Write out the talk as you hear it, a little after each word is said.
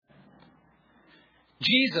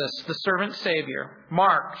Jesus, the servant Savior.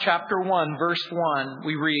 Mark chapter 1, verse 1,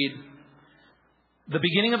 we read, "The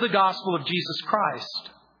beginning of the gospel of Jesus Christ,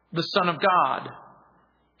 the Son of God,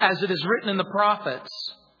 as it is written in the prophets.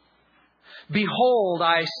 Behold,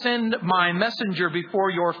 I send my messenger before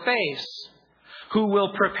your face, who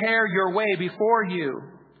will prepare your way before you.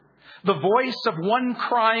 The voice of one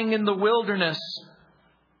crying in the wilderness,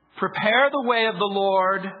 prepare the way of the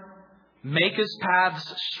Lord, make his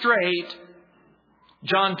paths straight."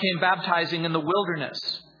 John came baptizing in the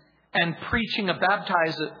wilderness and preaching a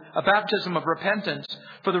baptism of repentance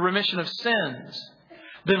for the remission of sins.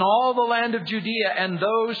 Then all the land of Judea and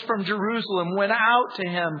those from Jerusalem went out to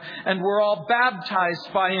him and were all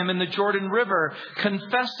baptized by him in the Jordan River,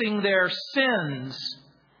 confessing their sins.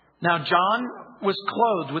 Now John was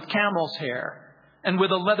clothed with camel's hair and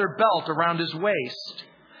with a leather belt around his waist.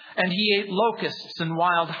 And he ate locusts and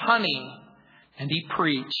wild honey. And he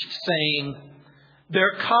preached, saying,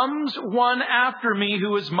 "There comes one after me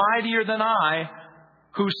who is mightier than I,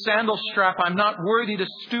 whose sandal strap I'm not worthy to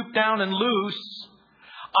stoop down and loose.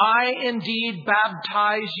 I indeed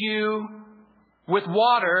baptize you with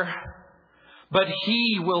water, but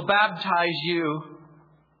he will baptize you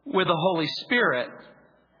with the Holy Spirit."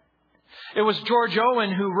 It was George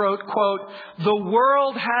Owen who wrote, quote, "The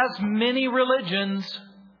world has many religions,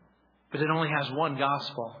 but it only has one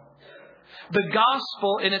gospel." The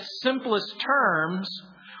gospel, in its simplest terms,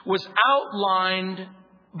 was outlined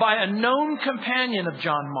by a known companion of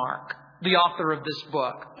John Mark, the author of this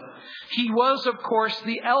book. He was, of course,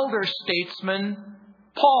 the elder statesman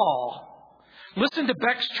Paul. Listen to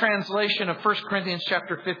Beck's translation of 1 Corinthians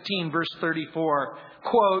chapter 15, verse 34.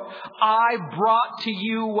 Quote, "I brought to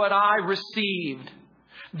you what I received,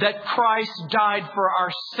 that Christ died for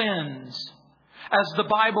our sins, as the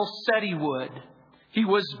Bible said he would. He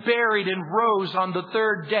was buried and rose on the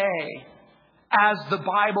third day, as the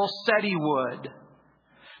Bible said he would."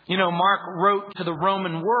 You know, Mark wrote to the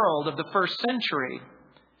Roman world of the first century.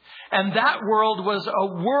 And that world was a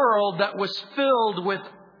world that was filled with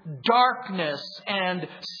darkness and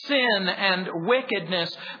sin and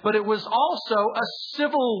wickedness. But it was also a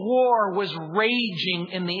civil war was raging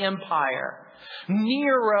in the empire.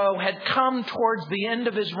 Nero had come towards the end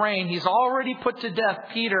of his reign. He's already put to death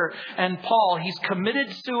Peter and Paul. He's committed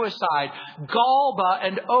suicide. Galba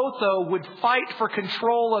and Otho would fight for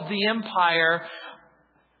control of the empire.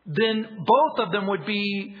 Then both of them would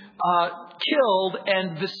be killed,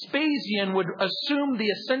 and Vespasian would assume the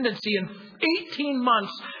ascendancy. In 18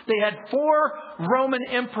 months, they had 4 Roman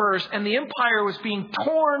emperors, and the empire was being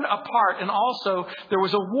torn apart. And also, there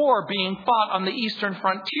was a war being fought on the eastern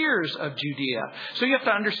frontiers of Judea. So you have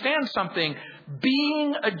to understand something.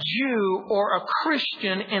 Being a Jew or a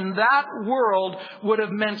Christian in that world would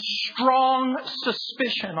have meant strong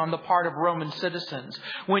suspicion on the part of Roman citizens.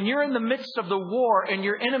 When you're in the midst of the war and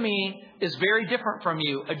your enemy is very different from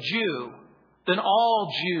you, a Jew, then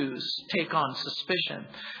all Jews take on suspicion.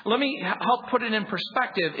 Let me help put it in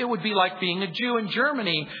perspective. It would be like being a Jew in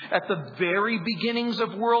Germany at the very beginnings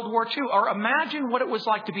of World War II. Or imagine what it was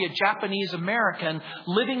like to be a Japanese American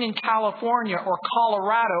living in California or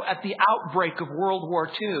Colorado at the outbreak of World War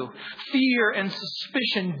II. Fear and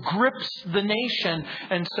suspicion grips the nation.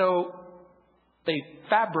 And so they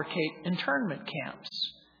fabricate internment camps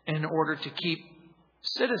in order to keep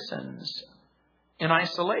citizens in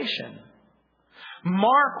isolation.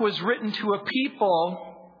 Mark was written to a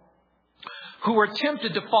people who were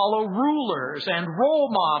tempted to follow rulers and role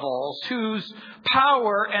models whose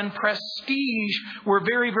power and prestige were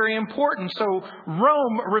very, very important. So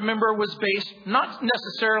Rome, remember, was based not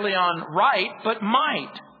necessarily on right, but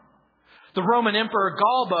might. The Roman Emperor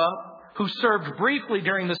Galba, who served briefly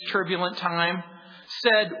during this turbulent time,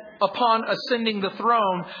 said upon ascending the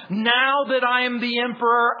throne, "Now that I am the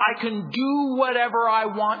emperor, I can do whatever I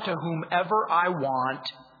want to whomever I want."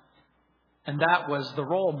 And that was the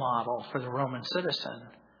role model for the Roman citizen.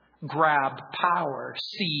 Grab power,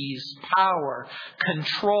 seize power,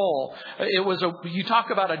 control. You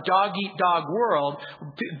talk about a dog-eat-dog world.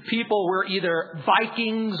 People were either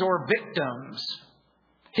Vikings or victims.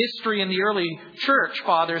 History in the early church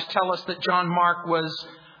fathers tell us that John Mark was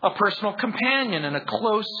a personal companion and a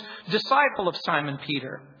close disciple of Simon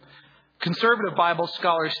Peter. Conservative Bible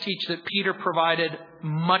scholars teach that Peter provided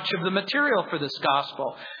much of the material for this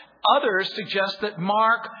gospel. Others suggest that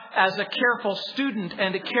Mark, as a careful student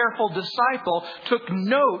and a careful disciple, took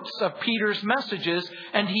notes of Peter's messages,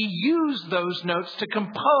 and he used those notes to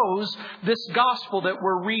compose this gospel that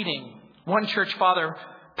we're reading. One church father,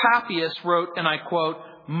 Papias, wrote, and I quote,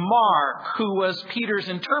 Mark, who was Peter's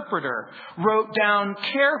interpreter, wrote down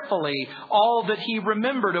carefully all that he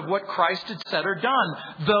remembered of what Christ had said or done,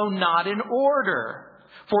 though not in order.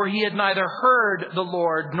 For he had neither heard the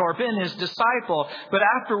Lord nor been his disciple, but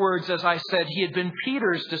afterwards, as I said, he had been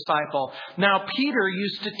Peter's disciple. Now Peter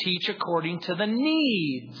used to teach according to the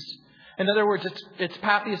needs. In other words, it's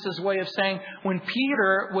Papias' way of saying when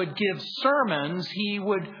Peter would give sermons, he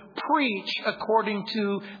would preach according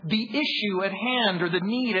to the issue at hand or the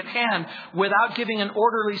need at hand without giving an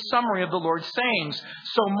orderly summary of the Lord's sayings.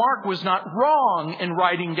 So Mark was not wrong in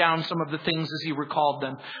writing down some of the things as he recalled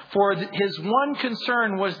them. For his one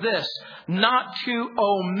concern was this, not to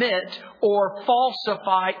omit or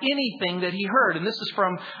falsify anything that he heard. And this is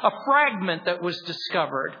from a fragment that was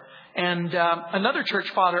discovered. And another church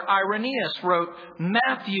father, Irenaeus, wrote,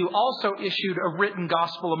 Matthew also issued a written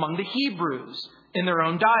gospel among the Hebrews in their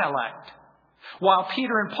own dialect, while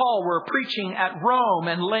Peter and Paul were preaching at Rome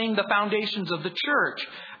and laying the foundations of the church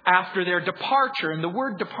after their departure. And the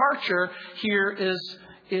word departure here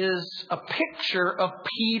is a picture of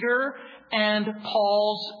Peter and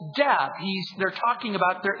Paul's death. They're talking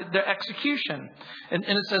about their execution. And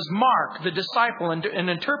it says, Mark, the disciple and an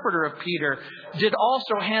interpreter of Peter, did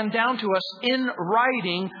also hand down to us in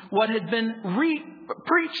writing what had been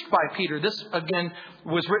preached by Peter. This, again,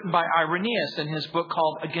 was written by Irenaeus in his book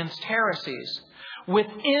called Against Heresies.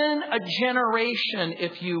 Within a generation,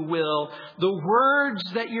 if you will, the words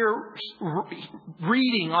that you're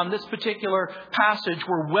reading on this particular passage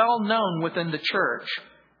were well known within the church.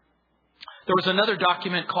 There was another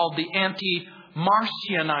document called the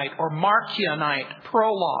Anti-Marcionite or Marcionite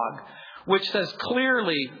Prologue, which says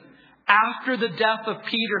clearly, after the death of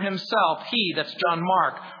Peter himself, he, that's John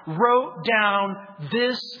Mark, wrote down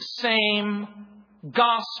this same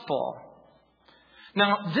gospel.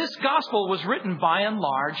 Now, this gospel was written by and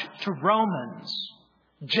large to Romans,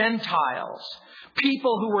 Gentiles,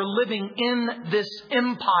 people who were living in this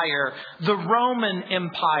empire, the Roman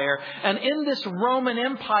Empire. And in this Roman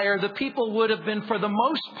Empire, the people would have been, for the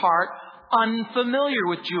most part, unfamiliar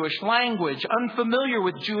with Jewish language, unfamiliar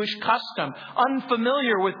with Jewish custom,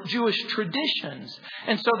 unfamiliar with Jewish traditions.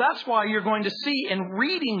 And so that's why you're going to see in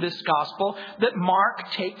reading this gospel that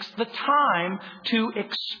Mark takes the time to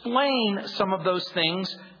explain some of those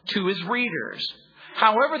things to his readers.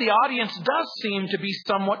 However, the audience does seem to be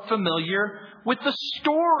somewhat familiar with the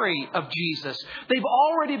story of Jesus. They've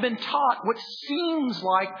already been taught what seems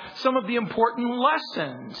like some of the important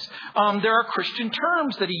lessons. There are Christian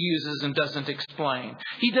terms that he uses and doesn't explain.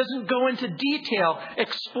 He doesn't go into detail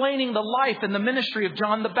explaining the life and the ministry of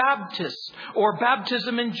John the Baptist or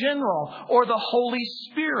baptism in general or the Holy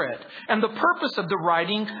Spirit. And the purpose of the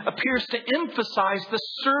writing appears to emphasize the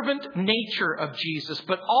servant nature of Jesus,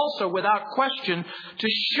 but also without question to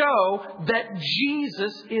show that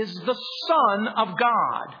Jesus is the Son of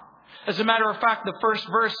God. As a matter of fact, the first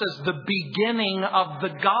verse is the beginning of the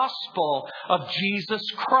gospel of Jesus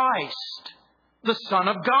Christ, the Son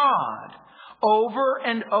of God. Over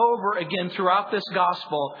and over again throughout this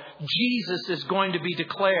gospel, Jesus is going to be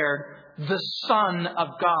declared the Son of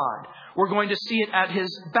God. We're going to see it at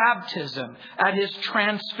his baptism, at his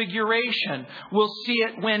transfiguration. We'll see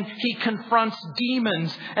it when he confronts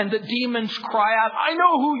demons and the demons cry out, I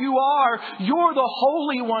know who you are. You're the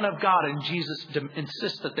Holy One of God. And Jesus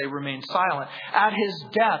insists that they remain silent. At his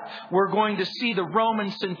death, we're going to see the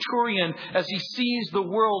Roman centurion as he sees the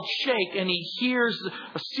world shake and he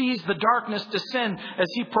sees the darkness descend as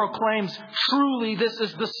he proclaims, truly this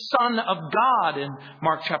is the Son of God in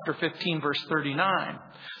Mark chapter 15, verse 39.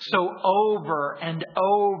 So over and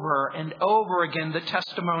over and over again, the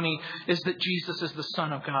testimony is that Jesus is the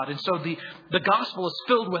Son of God. And so the gospel is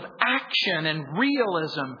filled with action and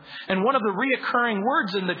realism. And one of the reoccurring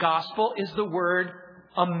words in the gospel is the word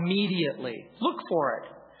immediately. Look for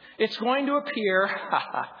it. It's going to appear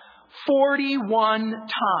 41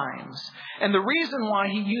 times. And the reason why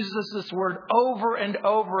he uses this word over and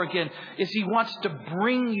over again is he wants to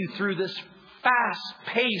bring you through this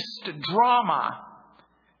fast-paced drama.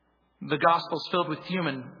 The gospel is filled with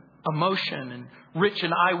human emotion and rich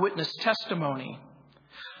in eyewitness testimony.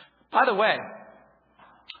 By the way,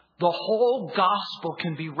 the whole gospel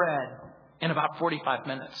can be read in about 45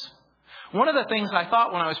 minutes. One of the things I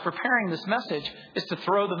thought when I was preparing this message is to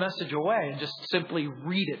throw the message away and just simply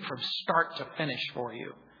read it from start to finish for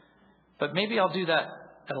you. But maybe I'll do that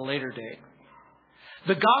at a later date.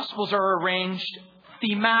 The gospels are arranged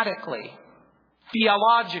thematically,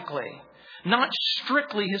 theologically, not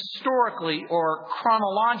strictly historically or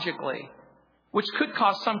chronologically, which could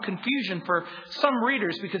cause some confusion for some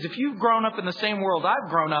readers, because if you've grown up in the same world I've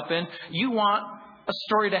grown up in, you want a a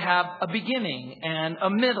story to have a beginning and a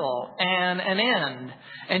middle and an end.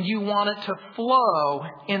 And you want it to flow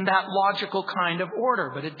in that logical kind of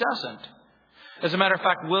order, but it doesn't. As a matter of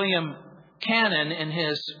fact, William Cannon, in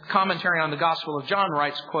his commentary on the Gospel of John,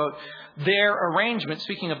 writes, quote, "Their arrangement,"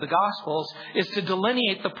 speaking of the Gospels, "is to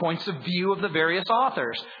delineate the points of view of the various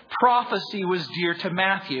authors. Prophecy was dear to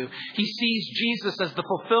Matthew. He sees Jesus as the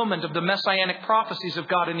fulfillment of the messianic prophecies of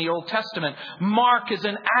God in the Old Testament. Mark is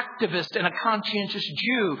an activist and a conscientious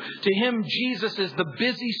Jew. To him, Jesus is the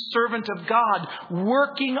busy servant of God,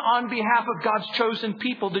 working on behalf of God's chosen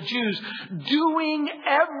people, the Jews, doing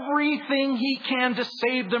everything he can to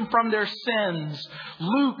save them from their sins.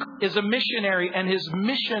 Luke is a missionary, and his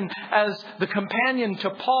mission as the companion to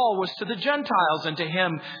Paul was to the Gentiles, and to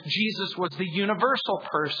him, Jesus was the universal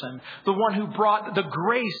person, the one who brought the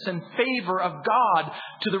grace and favor of God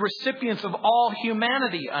to the recipients of all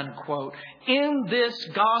humanity," unquote. In this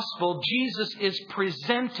gospel, Jesus is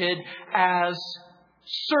presented as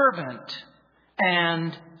servant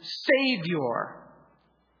and Savior.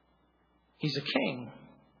 He's a king.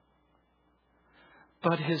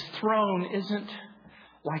 But his throne isn't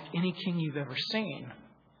like any king you've ever seen,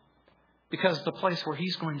 because the place where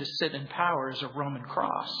he's going to sit in power is a Roman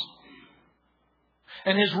cross.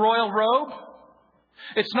 And his royal robe,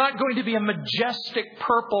 it's not going to be a majestic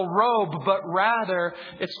purple robe, but rather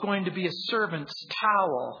it's going to be a servant's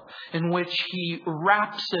towel in which he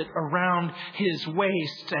wraps it around his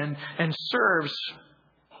waist and serves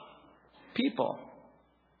people.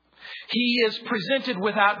 He is presented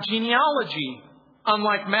without genealogy,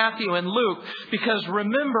 unlike Matthew and Luke, because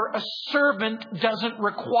remember, a servant doesn't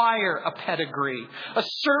require a pedigree. A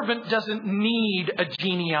servant doesn't need a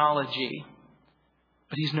genealogy.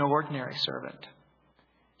 But he's no ordinary servant.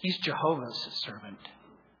 He's Jehovah's servant.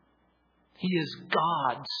 He is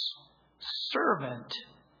God's servant.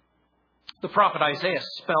 The prophet Isaiah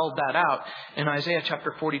spelled that out in Isaiah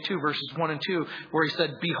chapter 42, verses 1 and 2, where he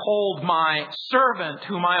said, "Behold my servant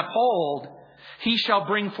whom I uphold. He shall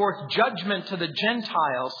bring forth judgment to the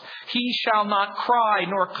Gentiles. He shall not cry,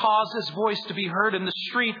 nor cause his voice to be heard in the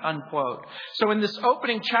street," unquote. So in this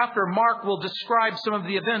opening chapter, Mark will describe some of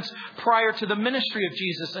the events prior to the ministry of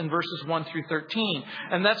Jesus in verses 1 through 13.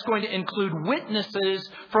 And that's going to include witnesses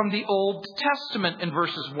from the Old Testament in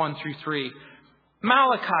verses 1 through 3.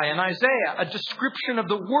 Malachi and Isaiah, a description of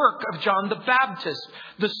the work of John the Baptist,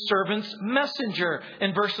 the servant's messenger,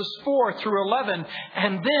 in verses 4 through 11.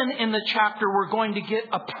 And then in the chapter, we're going to get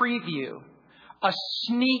a preview, a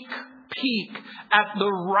sneak peek at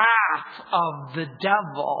the wrath of the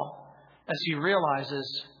devil as he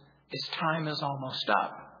realizes his time is almost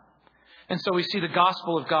up. And so we see the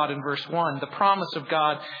gospel of God in verse 1, the promise of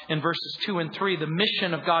God in verses 2 and 3, the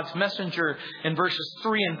mission of God's messenger in verses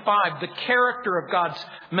 3 and 5, the character of God's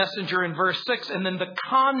messenger in verse 6, and then the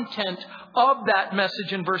content of that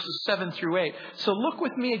message in verses 7 through 8. So look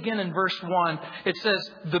with me again in verse 1. It says,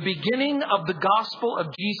 "The beginning of the gospel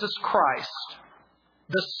of Jesus Christ,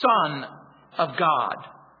 the Son of God."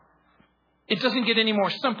 It doesn't get any more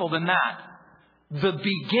simple than that. The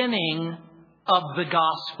beginning of the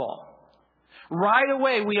gospel. Right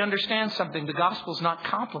away, we understand something. The gospel is not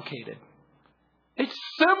complicated. It's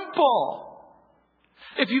simple.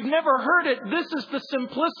 If you've never heard it, this is the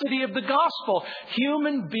simplicity of the gospel.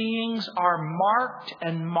 Human beings are marked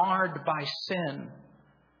and marred by sin.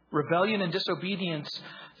 Rebellion and disobedience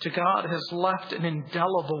to God has left an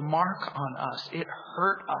indelible mark on us. It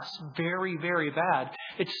hurt us very, very bad.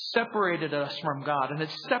 It separated us from God, and it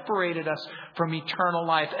separated us from eternal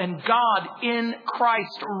life. And God in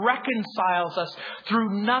Christ reconciles us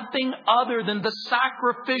through nothing other than the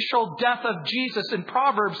sacrificial death of Jesus. In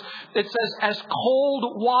Proverbs, it says, "As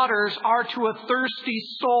cold waters are to a thirsty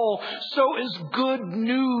soul, so is good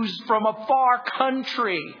news from a far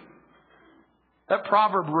country." That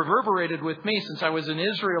proverb reverberated with me since I was in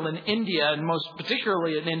Israel and India, and most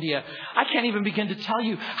particularly in India. I can't even begin to tell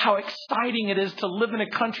you how exciting it is to live in a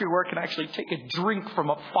country where I can actually take a drink from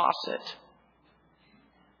a faucet.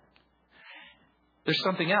 There's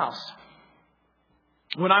something else.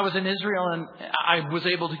 When I was in Israel, and I was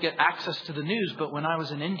able to get access to the news, but when I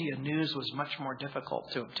was in India, news was much more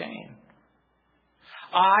difficult to obtain.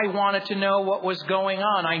 I wanted to know what was going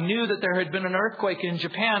on. I knew that there had been an earthquake in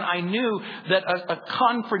Japan. I knew that a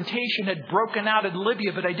confrontation had broken out in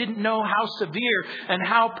Libya, but I didn't know how severe and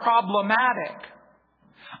how problematic.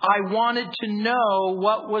 I wanted to know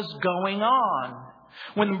what was going on.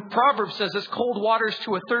 When Proverbs says, "As cold waters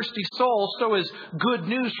to a thirsty soul, so is good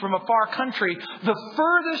news from a far country," the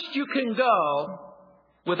furthest you can go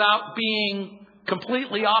without being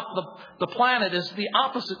completely off the planet is the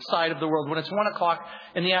opposite side of the world. When it's 1 o'clock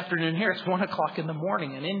in the afternoon here, it's 1 o'clock in the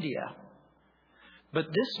morning in India. But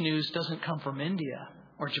this news doesn't come from India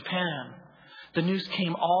or Japan. The news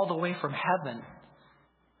came all the way from heaven.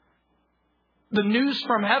 The news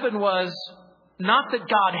from heaven was not that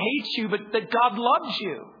God hates you, but that God loves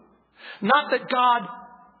you. Not that God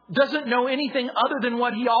doesn't know anything other than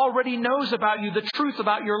what He already knows about you, the truth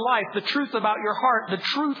about your life, the truth about your heart, the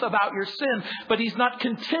truth about your sin. But He's not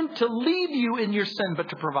content to leave you in your sin, but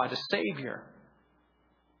to provide a Savior.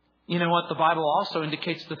 You know what? The Bible also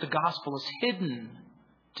indicates that the gospel is hidden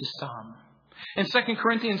to some. In 2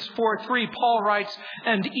 Corinthians 4:3, Paul writes,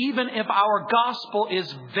 "And even if our gospel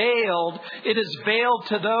is veiled, it is veiled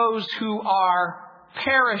to those who are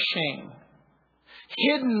perishing,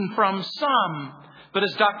 hidden from some." But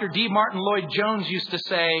as Dr. D. Martin Lloyd-Jones used to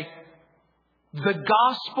say, the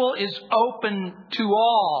gospel is open to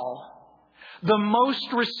all. The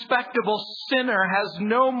most respectable sinner has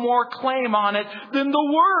no more claim on it than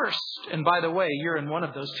the worst. And by the way, you're in one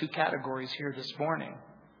of those two categories here this morning.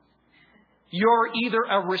 You're either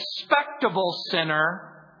a respectable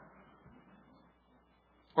sinner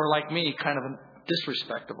or, like me, kind of a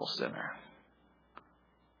disrespectable sinner.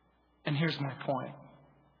 And here's my point.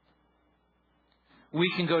 We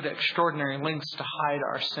can go to extraordinary lengths to hide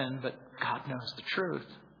our sin, but God knows the truth.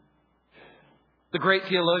 The great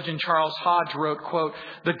theologian Charles Hodge wrote, quote,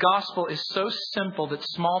 "The gospel is so simple that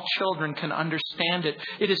small children can understand it.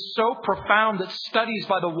 It is so profound that studies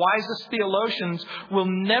by the wisest theologians will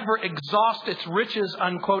never exhaust its riches,"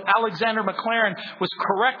 unquote. Alexander McLaren was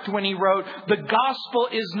correct when he wrote, "The gospel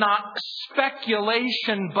is not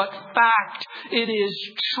speculation, but fact. It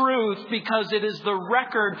is truth because it is the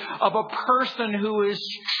record of a person who is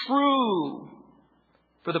true."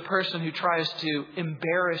 For the person who tries to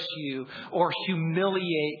embarrass you or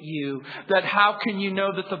humiliate you, that how can you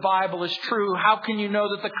know that the Bible is true? How can you know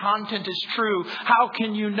that the content is true? How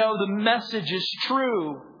can you know the message is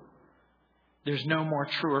true? There's no more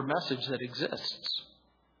truer message that exists.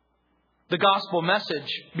 The gospel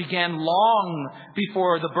message began long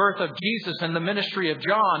before the birth of Jesus and the ministry of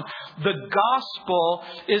John. The gospel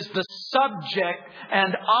is the subject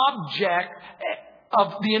and object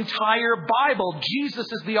of the entire Bible. Jesus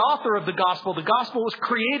is the author of the gospel. The gospel was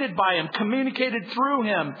created by Him, communicated through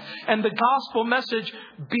Him. And the gospel message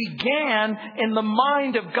began in the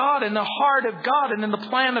mind of God, in the heart of God, and in the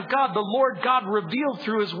plan of God. The Lord God revealed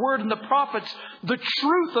through His word and the prophets the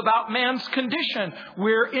truth about man's condition.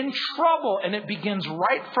 We're in trouble. And it begins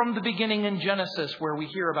right from the beginning in Genesis, where we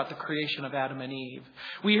hear about the creation of Adam and Eve.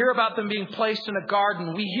 We hear about them being placed in a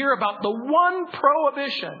garden. We hear about the one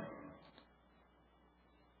prohibition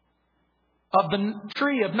of the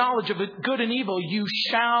tree of knowledge of good and evil. You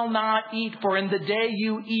shall not eat, for in the day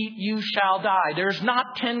you eat, you shall die. There's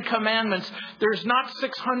not 10 commandments. There's not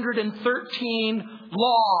 613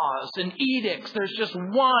 laws and edicts. There's just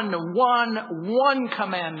one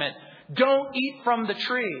commandment. Don't eat from the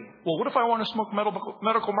tree. Well, what if I want to smoke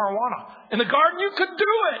medical marijuana? In the garden, you could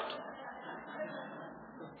do it.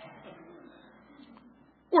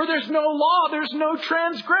 Where there's no law, there's no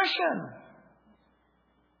transgression.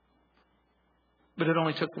 But it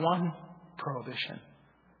only took one prohibition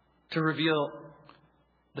to reveal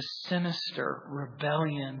the sinister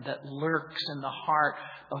rebellion that lurks in the heart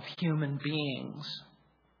of human beings.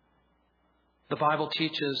 The Bible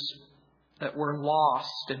teaches that we're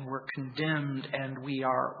lost and we're condemned and we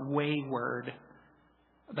are wayward.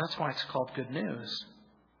 That's why it's called good news.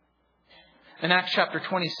 In Acts chapter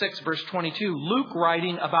 26, verse 22, Luke,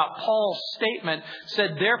 writing about Paul's statement,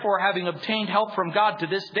 said, "Therefore, having obtained help from God, to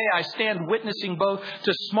this day I stand witnessing both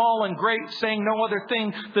to small and great, saying no other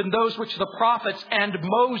thing than those which the prophets and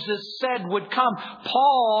Moses said would come."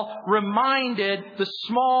 Paul reminded the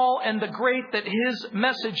small and the great that his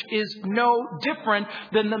message is no different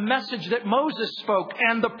than the message that Moses spoke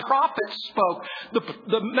and the prophets spoke.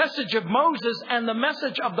 The message of Moses and the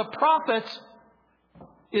message of the prophets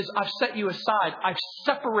is, I've set you aside. I've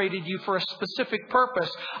separated you for a specific purpose.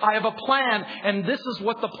 I have a plan, and this is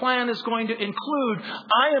what the plan is going to include.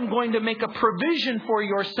 I am going to make a provision for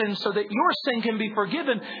your sin so that your sin can be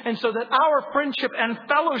forgiven and so that our friendship and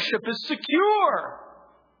fellowship is secure.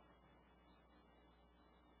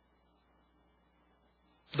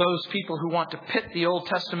 Those people who want to pit the Old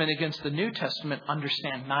Testament against the New Testament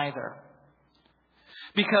understand neither.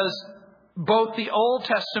 Because both the Old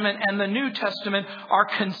Testament and the New Testament are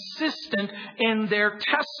consistent in their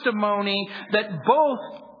testimony that both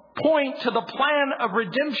point to the plan of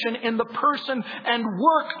redemption in the person and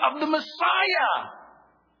work of the Messiah.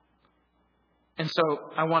 And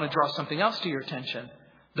so I want to draw something else to your attention.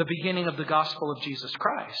 the beginning of the gospel of Jesus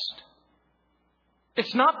Christ.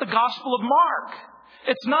 It's not the gospel of Mark.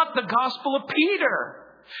 It's not the gospel of Peter.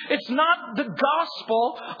 It's not the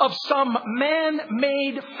gospel of some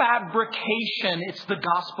man-made fabrication. It's the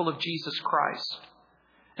gospel of Jesus Christ.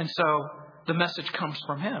 And so the message comes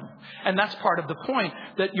from Him. And that's part of the point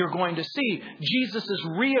that you're going to see. Jesus'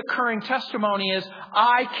 reoccurring testimony is,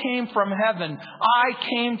 I came from heaven. I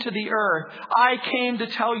came to the earth. I came to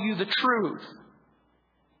tell you the truth.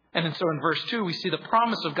 And so in verse 2, we see the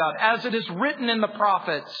promise of God. As it is written in the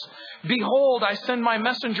prophets, behold, I send my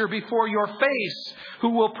messenger before your face, who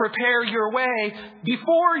will prepare your way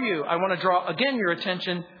before you. I want to draw again your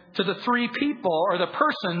attention to the three people or the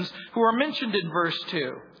persons who are mentioned in verse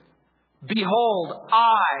 2. Behold,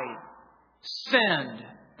 I send.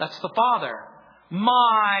 That's the Father.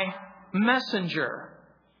 My messenger.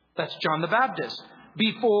 That's John the Baptist.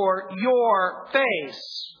 Before your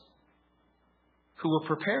face. Who will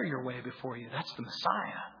prepare your way before you. That's the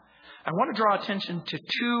Messiah. I want to draw attention to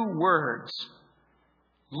two words.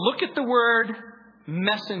 Look at the word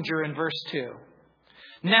messenger in verse 2.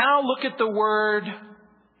 Now look at the word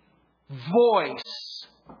voice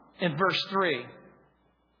in verse 3.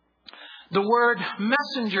 The word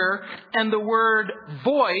messenger and the word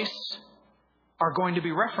voice are going to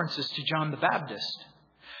be references to John the Baptist.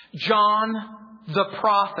 John the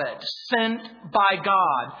prophet, sent by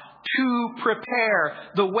God to prepare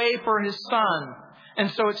the way for His Son.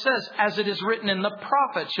 And so it says, as it is written in the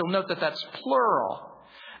prophets. You'll note that that's plural.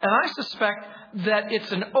 And I suspect that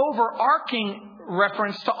it's an overarching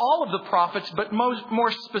reference to all of the prophets, but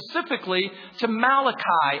more specifically to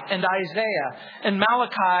Malachi and Isaiah. And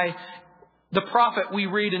Malachi, the prophet, we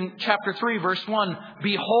read in chapter 3, verse 1,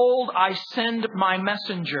 behold, I send my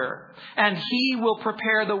messenger, and he will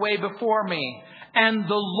prepare the way before me. And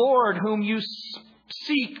the Lord whom you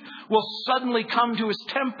seek will suddenly come to His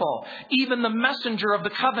temple, even the messenger of the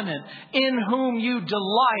covenant, in whom you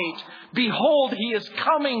delight. Behold, He is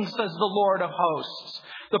coming, says the Lord of hosts.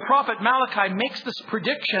 The prophet Malachi makes this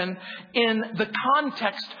prediction in the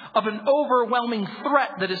context of an overwhelming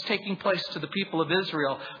threat that is taking place to the people of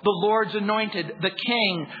Israel. The Lord's anointed, the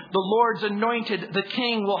king. The Lord's anointed, the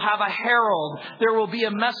king will have a herald. There will be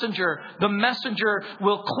a messenger. The messenger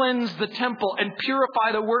will cleanse the temple and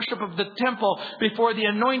purify the worship of the temple before the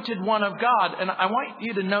anointed one of God. And I want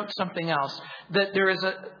you to note something else. That there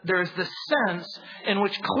is this sense in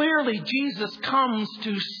which clearly Jesus comes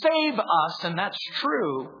to save us, and that's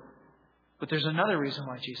true. But there's another reason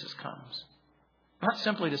why Jesus comes. Not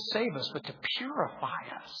simply to save us, but to purify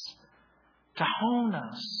us, to hone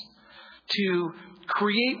us, to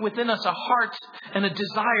create within us a heart and a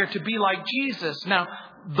desire to be like Jesus. Now,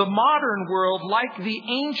 the modern world, like the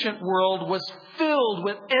ancient world, was filled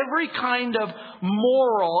with every kind of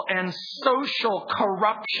moral and social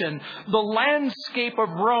corruption. The landscape of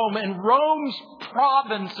Rome and Rome's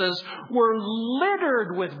provinces were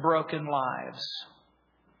littered with broken lives.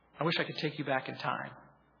 I wish I could take you back in time.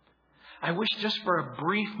 I wish just for a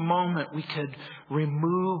brief moment we could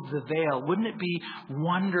remove the veil. Wouldn't it be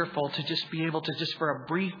wonderful to just be able to just for a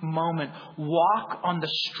brief moment walk on the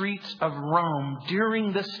streets of Rome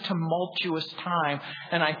during this tumultuous time?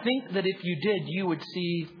 And I think that if you did, you would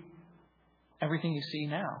see everything you see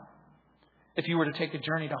now. If you were to take a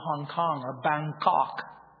journey to Hong Kong or Bangkok,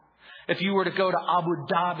 if you were to go to Abu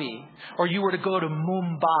Dhabi, or you were to go to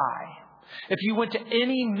Mumbai, if you went to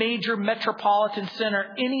any major metropolitan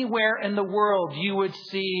center anywhere in the world, you would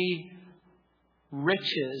see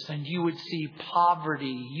riches and you would see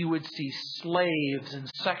poverty. You would see slaves and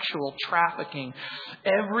sexual trafficking.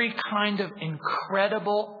 Every kind of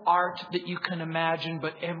incredible art that you can imagine,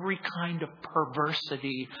 but every kind of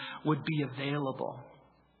perversity would be available.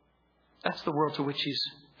 That's the world to which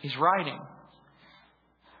he's writing.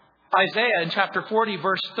 Isaiah in chapter 40,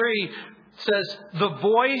 verse 3 says, the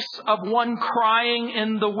voice of one crying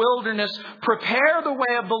in the wilderness, prepare the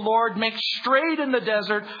way of the Lord, make straight in the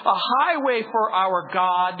desert a highway for our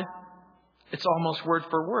God. It's almost word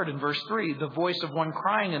for word in verse 3. The voice of one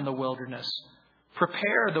crying in the wilderness,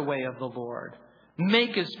 prepare the way of the Lord,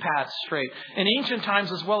 make His path straight. In ancient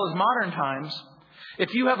times as well as modern times,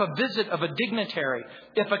 if you have a visit of a dignitary,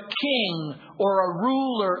 if a king or a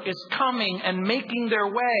ruler is coming and making their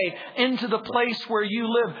way into the place where you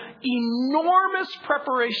live, enormous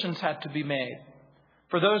preparations had to be made.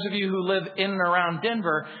 For those of you who live in and around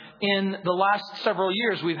Denver, in the last several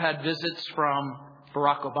years, we've had visits from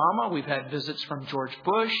Barack Obama. We've had visits from George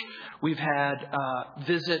Bush. We've had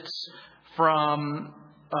visits from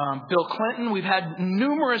Bill Clinton. We've had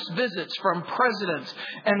numerous visits from presidents.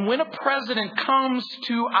 And when a president comes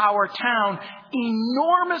to our town,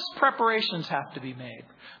 enormous preparations have to be made.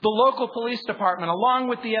 The local police department, along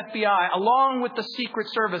with the FBI, along with the Secret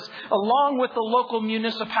Service, along with the local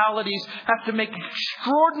municipalities, have to make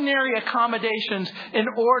extraordinary accommodations in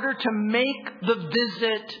order to make the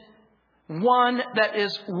visit one that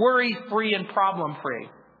is worry-free and problem-free.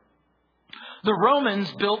 The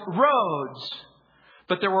Romans built roads,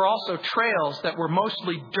 but there were also trails that were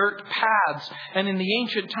mostly dirt paths. And in the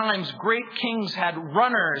ancient times, great kings had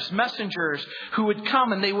runners, messengers, who would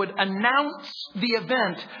come and they would announce the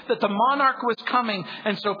event that the monarch was coming.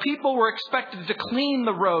 And so people were expected to clean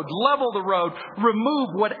the road, level the road, remove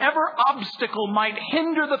whatever obstacle might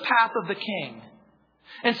hinder the path of the king.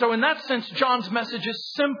 And so in that sense, John's message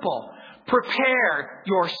is simple. Prepare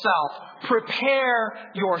yourself.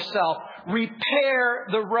 Prepare yourself. Repair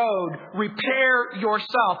the road. Repair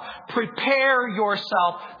yourself. Prepare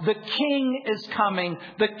yourself. The king is coming.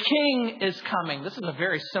 The king is coming. This is a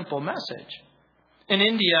very simple message. In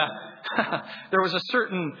India, there was a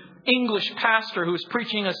certain English pastor who was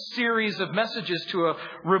preaching a series of messages to a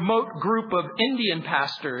remote group of Indian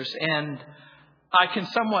pastors, and I can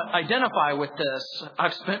somewhat identify with this.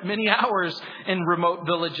 I've spent many hours in remote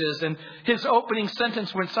villages, and his opening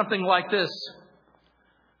sentence went something like this.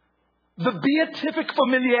 The beatific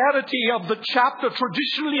familiarity of the chapter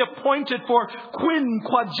traditionally appointed for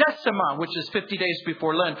Quinquagesima, which is 50 days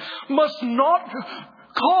before Lent, must not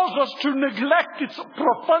cause us to neglect its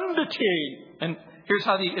profundity. And here's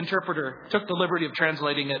how the interpreter took the liberty of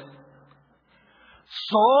translating it.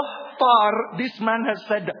 So far, this man has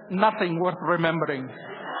said nothing worth remembering.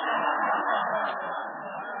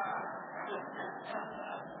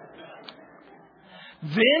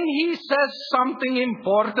 Then he says something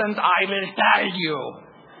important, I will tell you.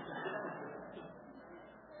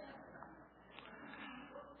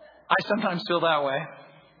 I sometimes feel that way.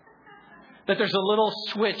 That there's a little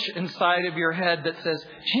switch inside of your head that says,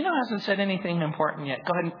 Gino hasn't said anything important yet.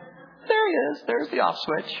 Go ahead. There he is. There's the off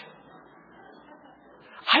switch.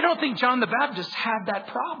 I don't think John the Baptist had that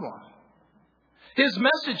problem. His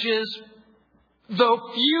messages, though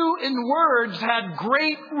few in words, had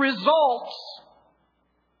great results.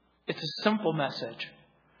 It's a simple message.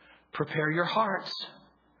 Prepare your hearts.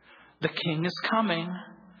 The king is coming.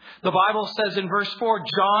 The Bible says in verse 4,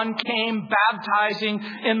 John came baptizing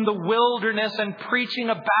in the wilderness and preaching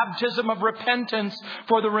a baptism of repentance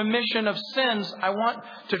for the remission of sins. I want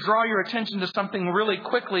to draw your attention to something really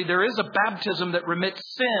quickly. There is a baptism that remits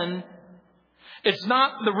sin. It's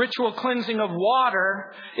not the ritual cleansing of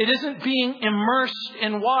water. It isn't being immersed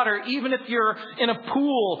in water. Even if you're in a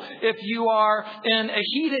pool, if you are in a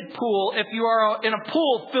heated pool, if you are in a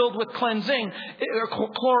pool filled with cleansing or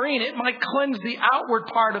chlorine, it might cleanse the outward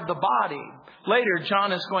part of the body. Later,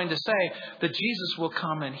 John is going to say that Jesus will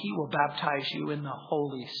come and he will baptize you in the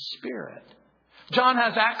Holy Spirit. John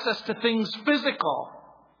has access to things physical,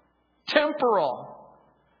 temporal,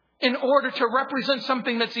 in order to represent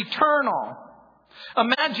something that's eternal.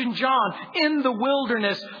 Imagine John in the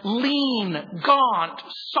wilderness, lean, gaunt,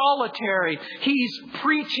 solitary. He's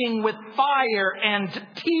preaching with fire and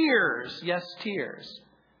tears. Yes, tears.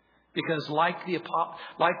 Because like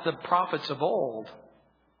the prophets of old,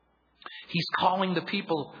 he's calling the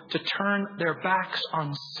people to turn their backs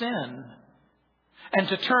on sin and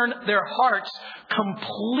to turn their hearts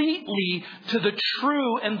completely to the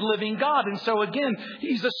true and living God. And so again,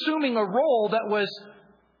 he's assuming a role that was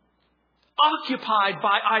occupied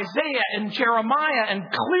by Isaiah and Jeremiah and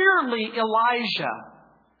clearly Elijah.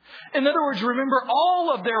 In other words, remember,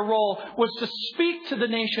 all of their role was to speak to the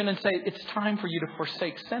nation and say, it's time for you to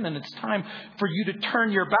forsake sin, and it's time for you to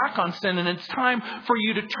turn your back on sin, and it's time for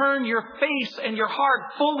you to turn your face and your heart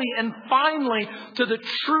fully and finally to the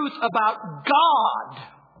truth about God.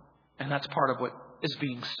 And that's part of what is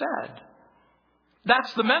being said.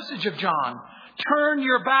 That's the message of John. Turn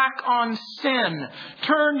your back on sin.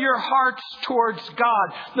 Turn your hearts towards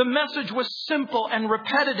God. The message was simple and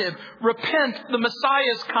repetitive. Repent, the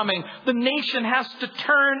Messiah is coming. The nation has to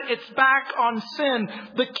turn its back on sin.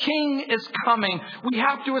 The King is coming. We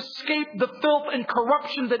have to escape the filth and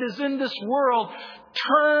corruption that is in this world.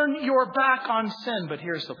 Turn your back on sin. But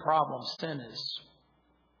here's the problem. Sin is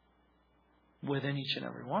within each and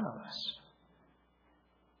every one of us.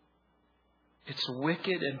 Its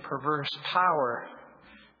wicked and perverse power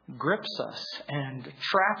grips us and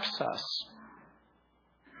traps us.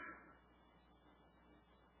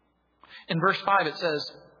 In verse 5 it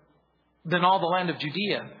says, Then all the land of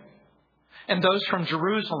Judea and those from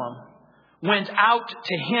Jerusalem went out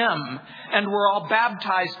to him and were all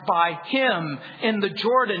baptized by him in the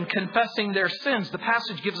Jordan, confessing their sins. The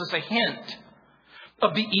passage gives us a hint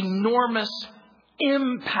of the enormous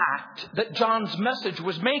impact that John's message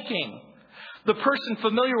was making. The person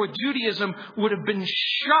familiar with Judaism would have been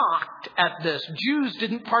shocked at this. Jews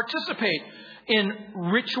didn't participate in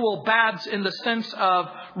ritual baths in the sense of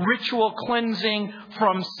ritual cleansing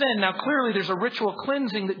from sin. Now, clearly there's a ritual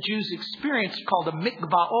cleansing that Jews experienced called a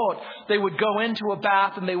mikvaot. They would go into a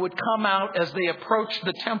bath and they would come out as they approached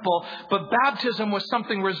the temple. But baptism was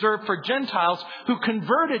something reserved for Gentiles who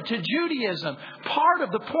converted to Judaism. Part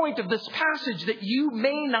of the point of this passage that you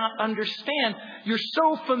may not understand, you're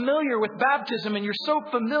so familiar with baptism and you're so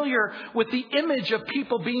familiar with the image of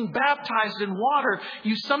people being baptized in water,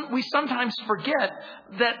 we sometimes forget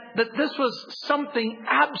that this was something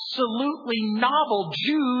absolutely novel.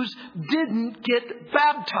 Jews didn't get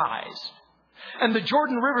baptized. And the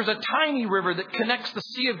Jordan River is a tiny river that connects the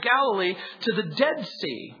Sea of Galilee to the Dead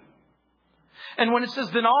Sea. And when it says,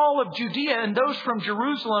 then all of Judea and those from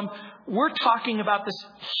Jerusalem, we're talking about this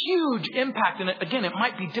huge impact. And again, it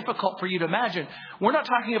might be difficult for you to imagine. We're not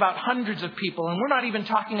talking about hundreds of people, and we're not even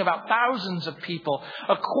talking about thousands of people.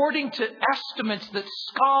 According to estimates that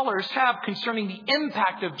scholars have concerning the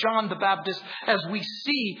impact of John the Baptist, as we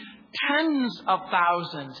see tens of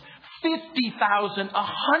thousands, 50,000,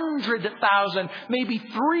 100,000, maybe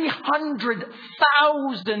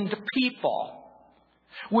 300,000 people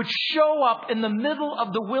would show up in the middle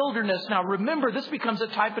of the wilderness. Now remember, this becomes a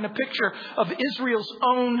type and a picture of Israel's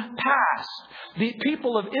own past. The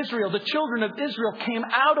people of Israel, the children of Israel, came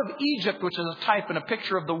out of Egypt, which is a type and a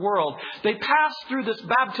picture of the world. They passed through this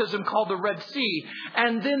baptism called the Red Sea,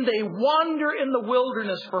 and then they wander in the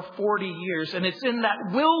wilderness for 40 years. And it's in that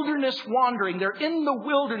wilderness wandering, they're in the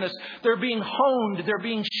wilderness, they're being honed, they're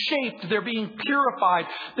being shaped, they're being purified.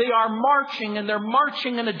 They are marching, and they're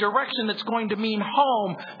marching in a direction that's going to mean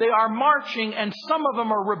home. They are marching, and some of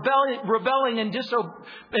them are rebelling and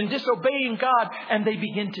disobeying God, and they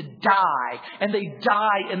begin to die. And they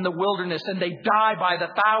die in the wilderness, and they die by the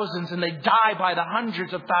thousands, and they die by the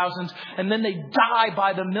hundreds of thousands, and then they die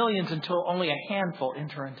by the millions until only a handful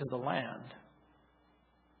enter into the land.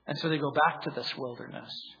 And so they go back to this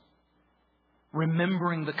wilderness,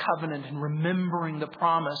 remembering the covenant and remembering the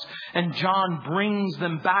promise. And John brings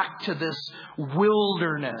them back to this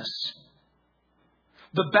wilderness.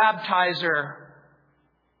 The baptizer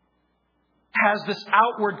has this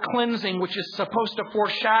outward cleansing, which is supposed to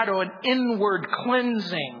foreshadow an inward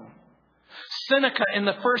cleansing. Seneca, in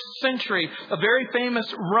the 1st century, a very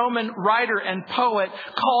famous Roman writer and poet,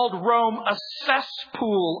 called Rome a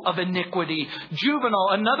cesspool of iniquity.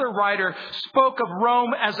 Juvenal, another writer, spoke of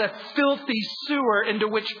Rome as a filthy sewer into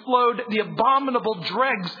which flowed the abominable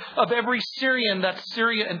dregs of every Syrian, that's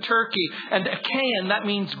Syria and Turkey, and Achaean, that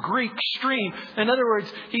means Greek, stream. In other words,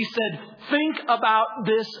 he said, think about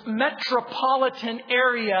this metropolitan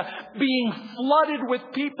area being flooded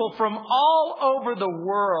with people from all over the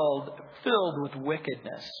world, filled with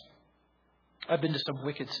wickedness. I've been to some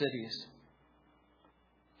wicked cities,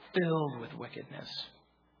 filled with wickedness.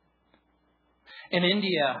 In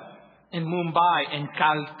India, in Mumbai, in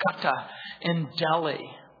Calcutta, in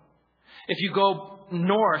Delhi. If you go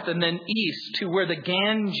north and then east to where the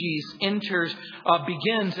Ganges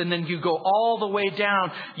begins, and then you go all the way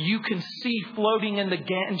down, you can see floating in the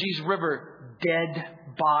Ganges River dead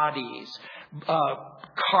bodies,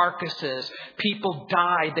 carcasses. People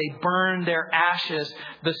die. They burn their ashes.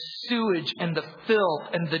 The sewage and the filth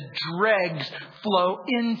and the dregs flow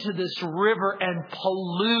into this river and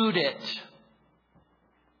pollute it.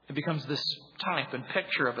 It becomes this type and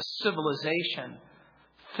picture of a civilization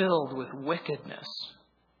filled with wickedness.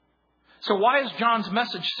 So why is John's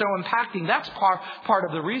message so impacting? That's part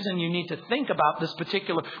of the reason you need to think about this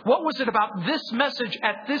particular. What was it about this message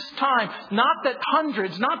at this time? Not that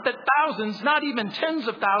hundreds, not that thousands, not even tens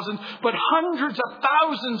of thousands, but hundreds of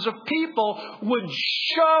thousands of people would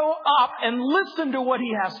show up and listen to what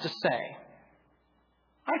he has to say.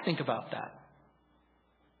 I think about that.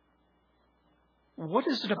 What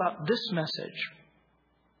is it about this message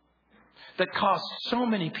that caused so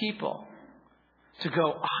many people to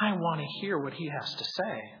go, I want to hear what he has to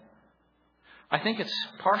say? I think it's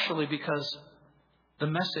partially because the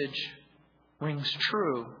message rings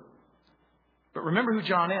true. But remember who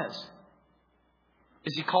John is.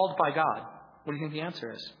 Is he called by God? What do you think the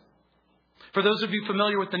answer is? For those of you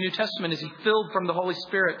familiar with the New Testament, is he filled from the Holy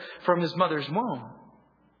Spirit from his mother's womb?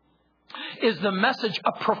 Is the message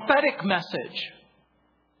a prophetic message?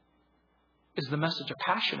 Is the message a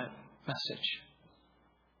passionate message?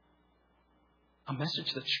 A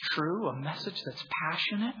message that's true, a message that's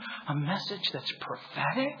passionate, a message that's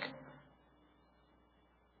prophetic.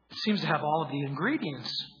 It seems to have all of the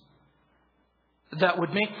ingredients that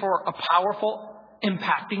would make for a powerful,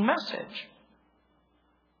 impacting message.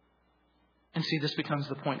 And see, this becomes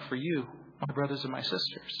the point for you, my brothers and my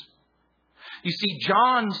sisters. You see,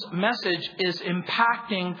 John's message is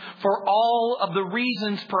impacting for all of the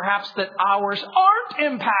reasons perhaps that ours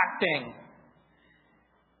aren't impacting.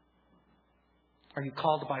 Are you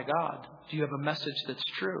called by God? Do you have a message that's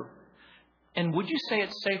true? And would you say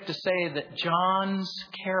it's safe to say that John's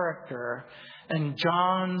character and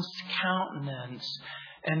John's countenance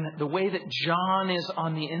and the way that John is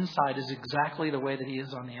on the inside is exactly the way that he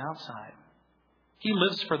is on the outside? He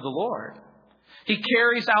lives for the Lord. He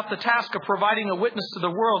carries out the task of providing a witness to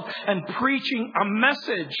the world and preaching a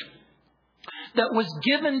message that was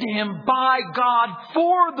given to him by God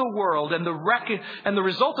for the world. And the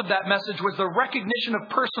result of that message was the recognition of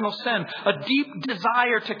personal sin, a deep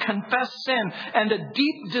desire to confess sin, and a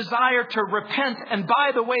deep desire to repent. And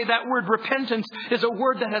by the way, that word repentance is a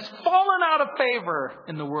word that has fallen out of favor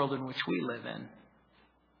in the world in which we live in.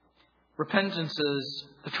 Repentance is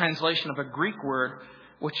the translation of a Greek word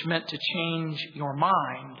which meant to change your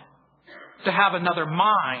mind, to have another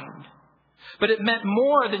mind. But it meant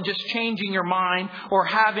more than just changing your mind or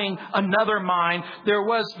having another mind. There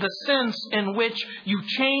was the sense in which you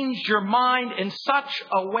changed your mind in such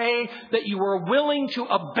a way that you were willing to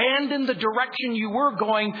abandon the direction you were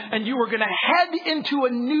going and you were going to head into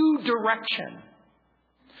a new direction.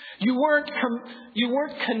 You weren't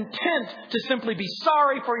content to simply be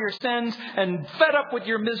sorry for your sins and fed up with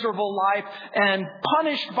your miserable life and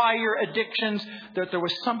punished by your addictions. That there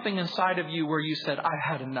was something inside of you where you said, I've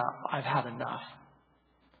had enough. I've had enough.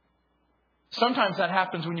 Sometimes that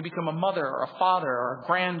happens when you become a mother or a father or a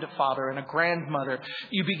grandfather and a grandmother.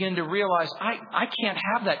 You begin to realize, I can't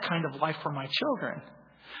have that kind of life for my children.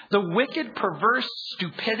 The wicked, perverse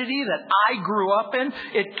stupidity that I grew up in,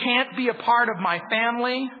 it can't be a part of my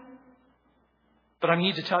family. But I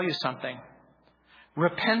need to tell you something.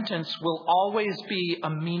 Repentance will always be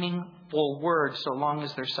a meaningful word so long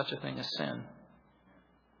as there's such a thing as sin.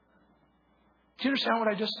 Do you understand what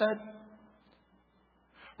I just said?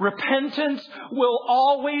 Repentance will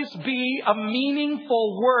always be a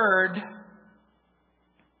meaningful word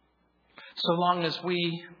so long as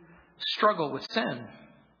we struggle with sin.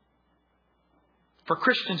 For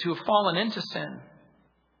Christians who have fallen into sin,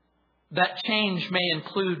 that change may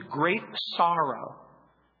include great sorrow.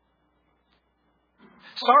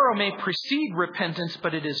 Sorrow may precede repentance,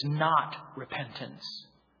 but it is not repentance.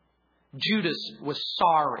 Judas was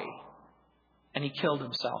sorry, and he killed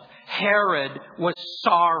himself. Herod was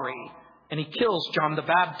sorry, and he kills John the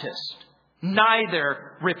Baptist.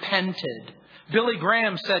 Neither repented. Billy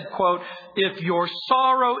Graham said, quote, if your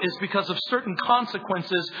sorrow is because of certain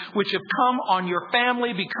consequences which have come on your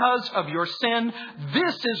family because of your sin,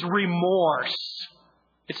 this is remorse.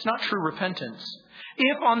 It's not true repentance.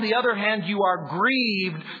 If, on the other hand, you are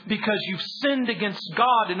grieved because you've sinned against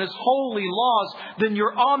God and His holy laws, then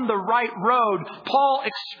you're on the right road. Paul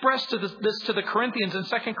expressed this to the Corinthians in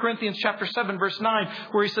 2 Corinthians chapter 7, verse 9,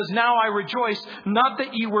 where he says, now I rejoice, not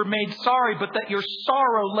that you were made sorry, but that your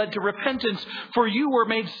sorrow led to repentance. For you were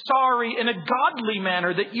made sorry in a godly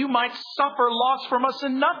manner, that you might suffer loss from us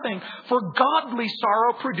in nothing. For godly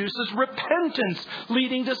sorrow produces repentance,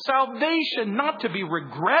 leading to salvation, not to be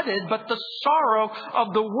regretted, but the sorrow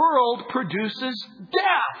of the world produces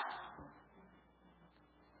death.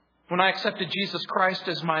 When I accepted Jesus Christ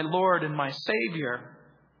as my Lord and my Savior,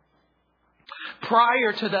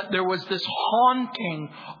 prior to that, there was this haunting,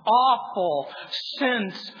 awful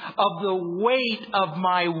sense of the weight of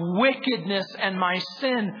my wickedness and my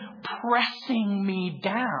sin pressing me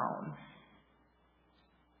down.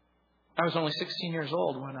 I was only 16 years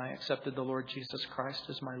old when I accepted the Lord Jesus Christ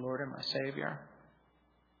as my Lord and my Savior.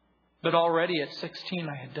 But already at 16,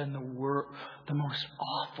 I had done the most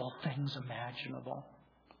awful things imaginable.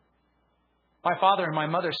 My father and my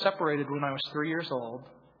mother separated when I was 3 years old.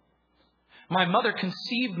 My mother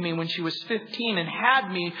conceived me when she was 15 and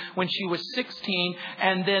had me when she was 16,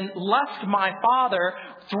 and then left my father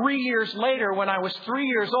 3 years later when I was 3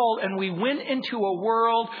 years old, and we went into a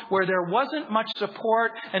world where there wasn't much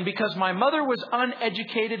support, and because my mother was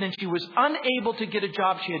uneducated and she was unable to get a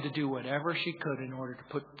job, she had to do whatever she could in order to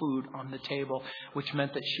put food on the table, which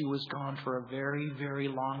meant that she was gone for a very, very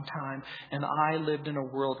long time, and I lived in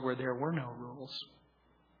a world where there were no rules.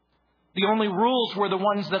 The only rules were the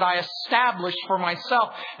ones that I established for myself.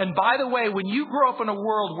 And by the way, when you grow up in a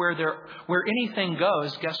world where anything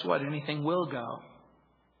goes, guess what? Anything will go.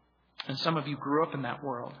 And some of you grew up in that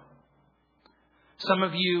world. Some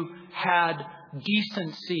of you had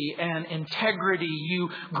decency and integrity. You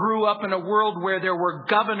grew up in a world where there were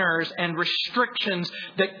governors and restrictions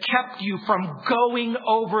that kept you from going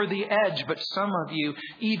over the edge. But some of you,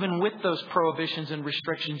 even with those prohibitions and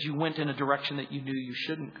restrictions, you went in a direction that you knew you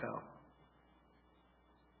shouldn't go.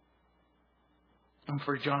 And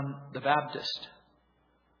for John the Baptist,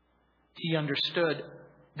 he understood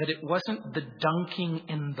that it wasn't the dunking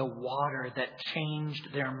in the water that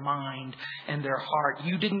changed their mind and their heart.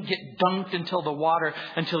 You didn't get dunked into the water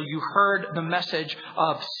until you heard the message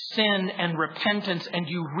of sin and repentance and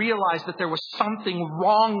you realized that there was something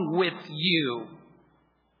wrong with you.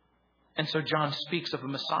 And so John speaks of a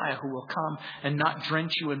Messiah who will come and not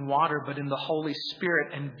drench you in water, but in the Holy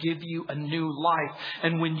Spirit and give you a new life.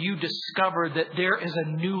 And when you discover that there is a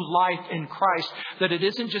new life in Christ, that it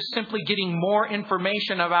isn't just simply getting more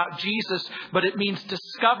information about Jesus, but it means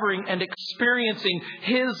discovering and experiencing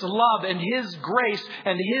His love and His grace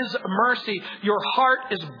and His mercy. Your heart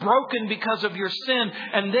is broken because of your sin,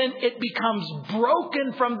 and then it becomes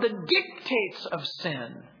broken from the dictates of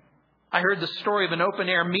sin. I heard the story of an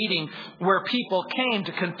open-air meeting where people came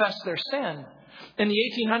to confess their sin. In the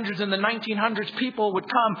 1800s and the 1900s, people would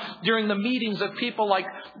come during the meetings of people like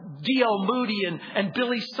D.L. Moody and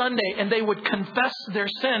Billy Sunday, and they would confess their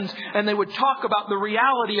sins, and they would talk about the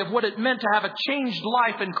reality of what it meant to have a changed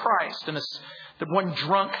life in Christ. And that one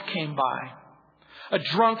drunk came by. A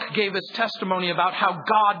drunk gave his testimony about how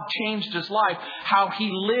God changed his life, how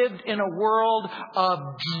he lived in a world of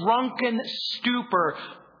drunken stupor,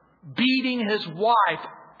 beating his wife,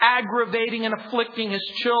 aggravating and afflicting his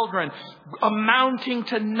children, amounting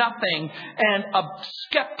to nothing. And a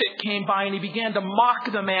skeptic came by and he began to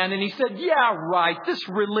mock the man. And he said, yeah, right, this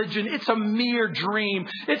religion, it's a mere dream.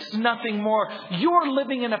 It's nothing more. You're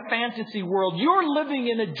living in a fantasy world. You're living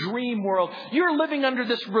in a dream world. You're living under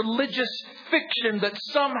this religious fiction that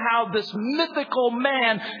somehow this mythical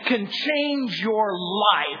man can change your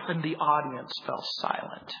life. And the audience fell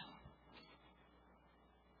silent.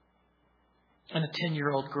 And a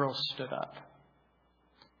 10-year-old girl stood up.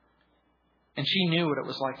 And she knew what it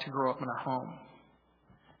was like to grow up in a home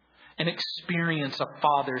and experience a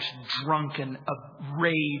father's drunken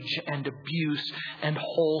rage and abuse and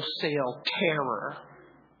wholesale terror.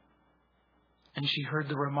 And she heard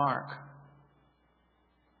the remark.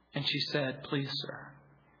 And she said, please, sir,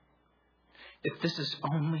 if this is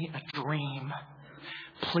only a dream,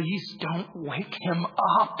 please don't wake him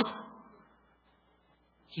up.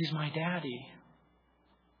 He's my daddy.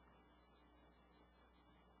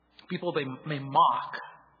 People may mock,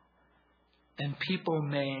 and people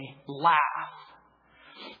may laugh,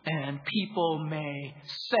 and people may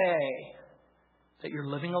say that you're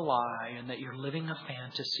living a lie and that you're living a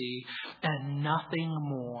fantasy and nothing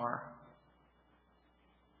more.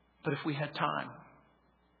 But if we had time,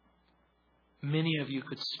 many of you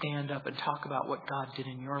could stand up and talk about what God did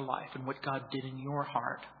in your life and what God did in your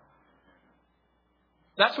heart.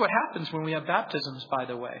 That's what happens when we have baptisms, by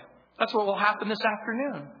the way. That's what will happen this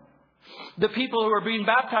afternoon. The people who are being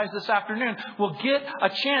baptized this afternoon will get a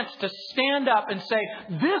chance to stand up and say,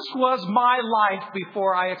 this was my life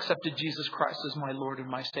before I accepted Jesus Christ as my Lord and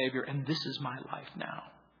my Savior, and this is my life now.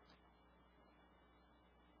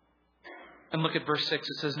 And look at verse 6.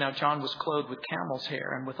 It says, now John was clothed with camel's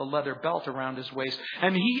hair and with a leather belt around his waist,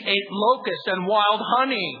 and he ate locusts and wild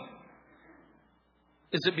honey.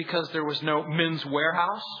 Is it because there was no Men's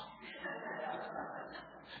Warehouse?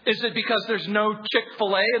 Is it because there's no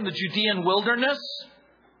Chick-fil-A in the Judean wilderness?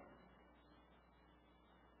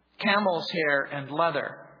 Camel's hair and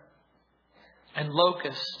leather and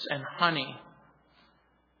locusts and honey.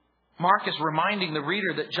 Mark is reminding the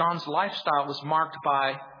reader that John's lifestyle was marked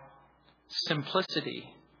by simplicity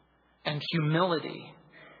and humility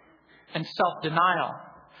and self-denial.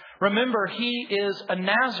 Remember, he is a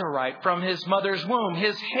Nazirite from his mother's womb.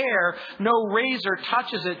 His hair, no razor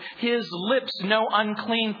touches it. His lips, no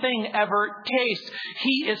unclean thing ever tastes.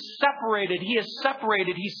 He is separated. He's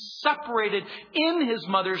separated in his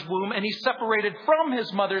mother's womb, and he's separated from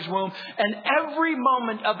his mother's womb. And every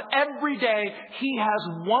moment of every day, he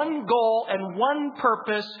has one goal and one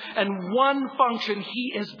purpose and one function.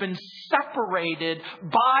 He has been separated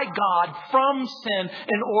by God from sin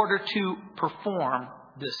in order to perform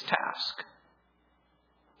this task.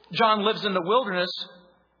 John lives in the wilderness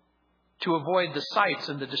to avoid the sights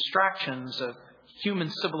and the distractions of human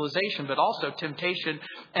civilization, but also temptation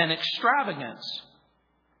and extravagance.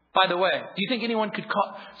 By the way, do you think anyone could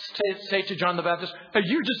say to John the Baptist, hey,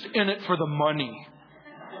 you're just in it for the money?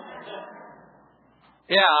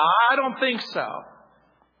 Yeah, I don't think so.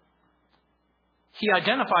 He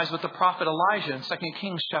identifies with the prophet Elijah in 2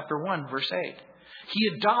 Kings chapter 1, verse 8. He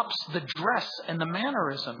adopts the dress and the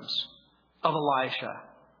mannerisms of Elisha.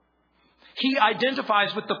 He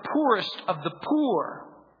identifies with the poorest of the poor.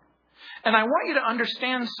 And I want you to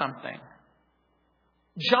understand something.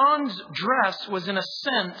 John's dress was, in a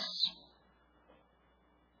sense,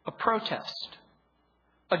 a protest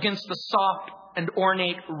against the soft and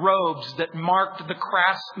ornate robes that marked the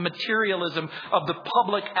crass materialism of the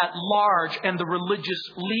public at large and the religious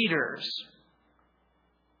leaders.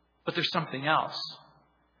 But there's something else.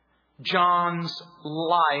 John's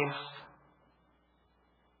life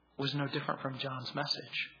was no different from John's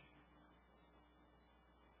message.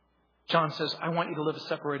 John says, I want you to live a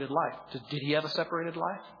separated life. Did he have a separated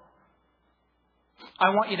life? I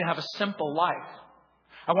want you to have a simple life.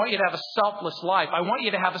 I want you to have a selfless life. I want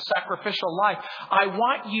you to have a sacrificial life. I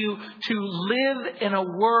want you to live in a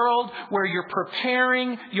world where you're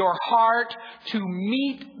preparing your heart to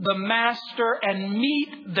meet the Master and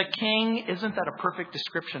meet the King. Isn't that a perfect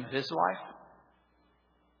description of his life?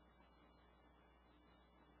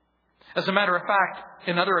 As a matter of fact,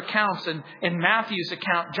 in other accounts, in Matthew's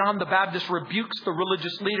account, John the Baptist rebukes the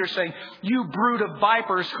religious leaders, saying, you brood of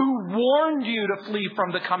vipers, who warned you to flee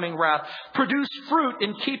from the coming wrath? Produce fruit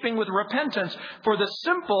in keeping with repentance. For the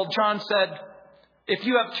simple, John said, if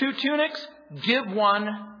you have 2 tunics, give one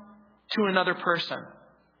to another person.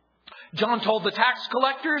 John told the tax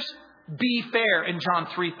collectors, be fair, in John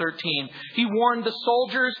 3:13. He warned the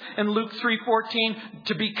soldiers in Luke 3:14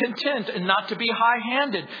 to be content and not to be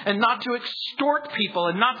high-handed and not to extort people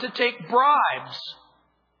and not to take bribes.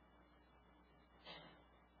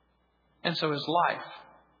 And so his life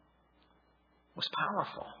was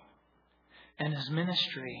powerful. And his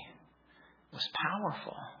ministry was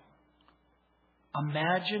powerful.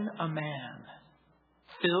 Imagine a man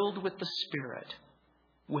filled with the Spirit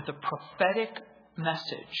with a prophetic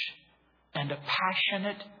message and a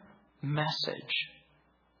passionate message.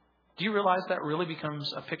 Do you realize that really becomes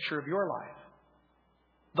a picture of your life?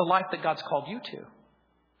 The life that God's called you to.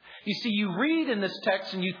 You see, you read in this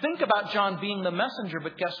text and you think about John being the messenger,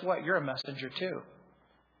 but guess what? You're a messenger too.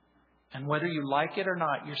 And whether you like it or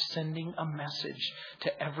not, you're sending a message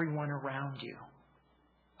to everyone around you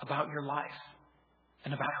about your life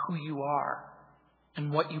and about who you are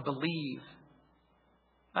and what you believe.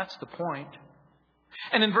 That's the point.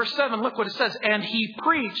 And in verse 7, look what it says. And he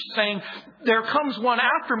preached, saying, there comes one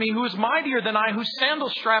after me who is mightier than I, whose sandal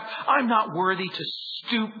strap I'm not worthy to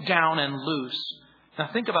stoop down and loose. Now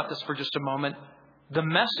think about this for just a moment. The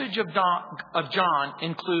message of John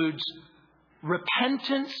includes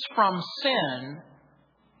repentance from sin,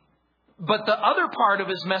 but the other part of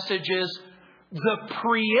his message is the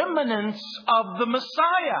preeminence of the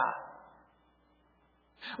Messiah.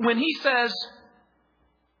 When he says,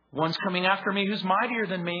 one's coming after me who's mightier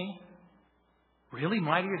than me. Really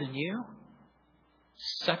mightier than you?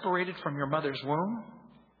 Separated from your mother's womb?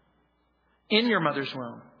 In your mother's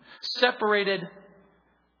womb. Separated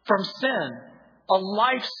from sin. A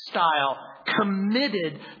lifestyle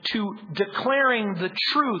committed to declaring the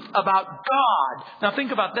truth about God. Now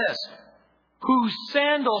think about this. Whose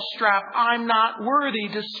sandal strap I'm not worthy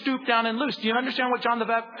to stoop down and loose. Do you understand what John the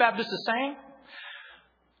Baptist is saying?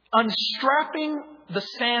 Unstrapping the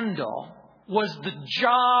sandal was the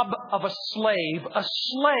job of a slave. A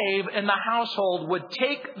slave in the household would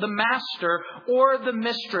take the master or the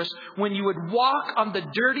mistress when you would walk on the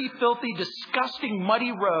dirty, filthy, disgusting,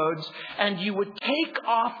 muddy roads, and you would take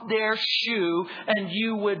off their shoe and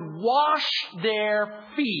you would wash their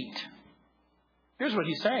feet. Here's what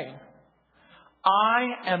he's saying. I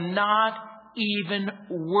am not even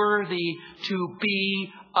worthy to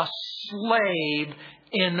be a slave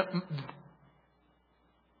in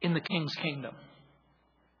the King's kingdom.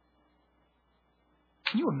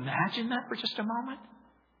 Can you imagine that for just a moment?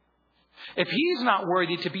 If he's not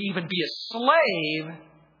worthy to even be a slave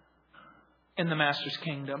in the Master's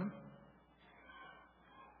kingdom.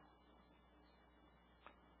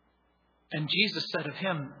 And Jesus said of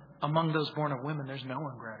him, among those born of women, there's no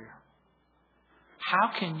one greater.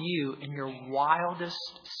 How can you, in your wildest,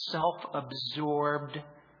 self-absorbed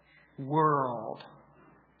world,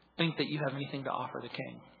 think that you have anything to offer the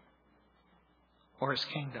King or his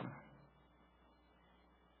kingdom?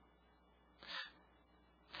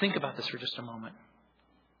 Think about this for just a moment.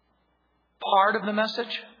 Part of the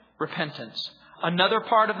message, repentance. Another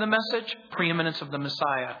part of the message, preeminence of the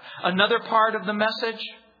Messiah. Another part of the message,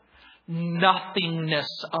 nothingness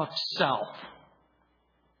of self.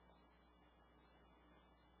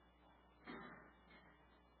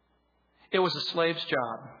 It was a slave's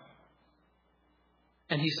job.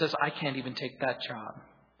 And he says, I can't even take that job.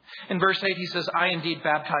 In verse 8, he says, I indeed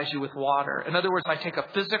baptize you with water. In other words, I take a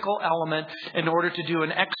physical element in order to do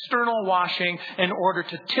an external washing, in order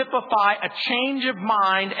to typify a change of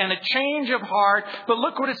mind and a change of heart. But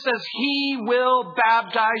look what it says. He will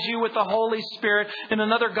baptize you with the Holy Spirit. In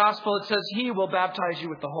another gospel, it says, He will baptize you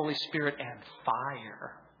with the Holy Spirit and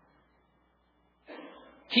fire.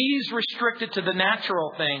 He's restricted to the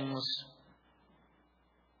natural things.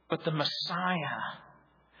 But the Messiah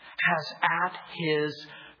has at His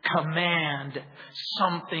command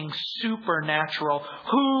something supernatural.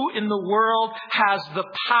 Who in the world has the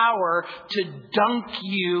power to dunk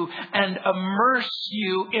you and immerse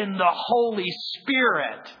you in the Holy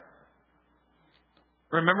Spirit?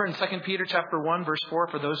 Remember in 2 Peter chapter 1, verse 4,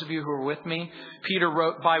 for those of you who are with me, Peter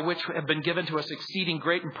wrote, by which have been given to us exceeding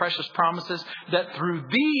great and precious promises, that through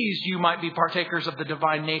these you might be partakers of the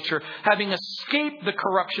divine nature, having escaped the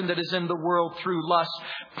corruption that is in the world through lust.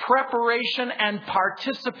 Preparation and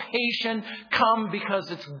participation come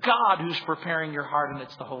because it's God who's preparing your heart, and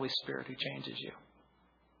it's the Holy Spirit who changes you.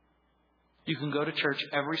 You can go to church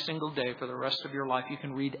every single day for the rest of your life. You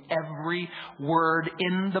can read every word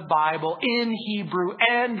in the Bible in Hebrew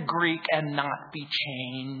and Greek and not be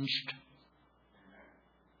changed.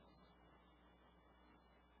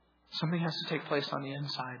 Something has to take place on the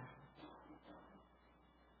inside.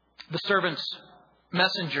 The servant's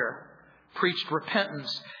messenger preached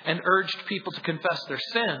repentance and urged people to confess their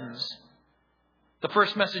sins. The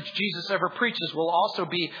first message Jesus ever preaches will also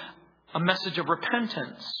be a message of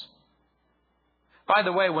repentance. By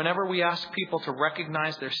the way, whenever we ask people to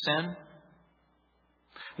recognize their sin,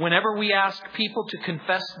 whenever we ask people to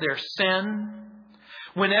confess their sin,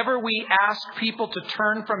 whenever we ask people to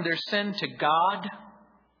turn from their sin to God,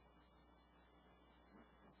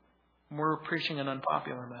 we're preaching an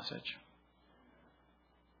unpopular message.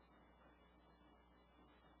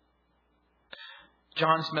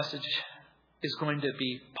 John's message is going to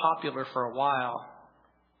be popular for a while,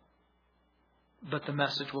 but the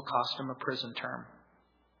message will cost him a prison term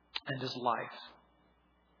and his life.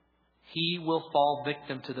 He will fall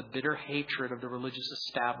victim to the bitter hatred of the religious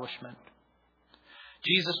establishment.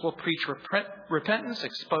 Jesus will preach repentance,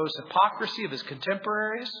 expose hypocrisy of his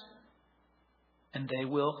contemporaries, and they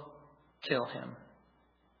will kill him.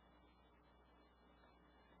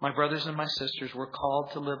 My brothers and my sisters, we're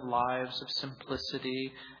called to live lives of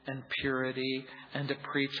simplicity and purity and to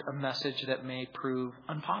preach a message that may prove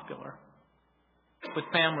unpopular with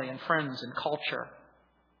family and friends and culture.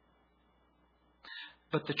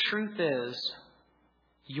 But the truth is,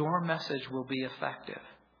 your message will be effective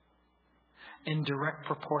in direct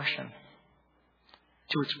proportion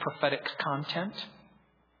to its prophetic content,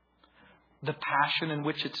 the passion in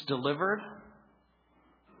which it's delivered,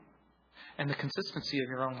 and the consistency of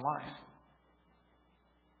your own life.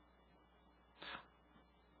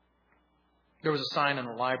 There was a sign in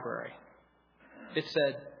the library. It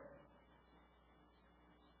said,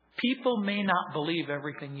 people may not believe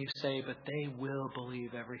everything you say, but they will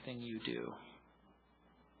believe everything you do.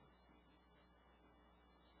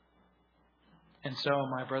 And so,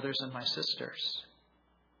 my brothers and my sisters,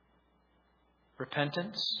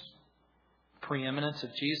 repentance, preeminence of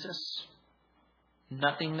Jesus,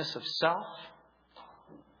 nothingness of self,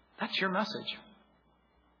 that's your message.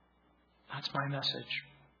 That's my message.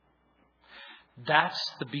 That's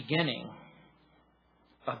the beginning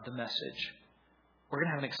of the message. We're going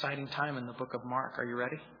to have an exciting time in the book of Mark. Are you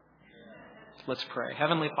ready? Let's pray.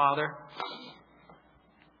 Heavenly Father,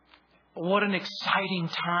 what an exciting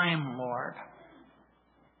time, Lord.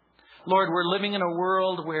 Lord, we're living in a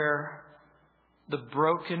world where the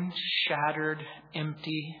broken, shattered,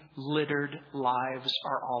 empty, littered lives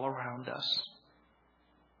are all around us.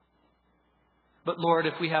 But Lord,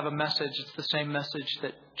 if we have a message, it's the same message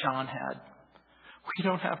that John had. We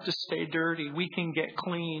don't have to stay dirty. We can get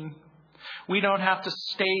clean. We don't have to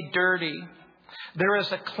stay dirty. There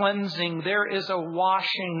is a cleansing. There is a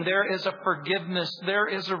washing. There is a forgiveness. There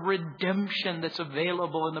is a redemption that's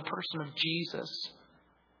available in the person of Jesus.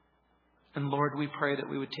 And Lord, we pray that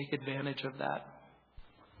we would take advantage of that.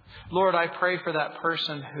 Lord, I pray for that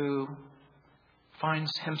person who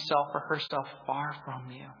finds himself or herself far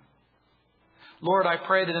from you. Lord, I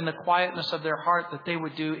pray that in the quietness of their heart that they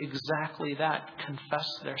would do exactly that, confess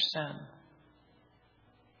their sin.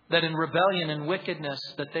 That in rebellion and wickedness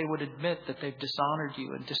that they would admit that they've dishonored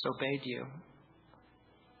you and disobeyed you.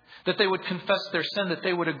 That they would confess their sin, that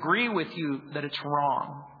they would agree with you that it's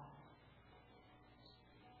wrong.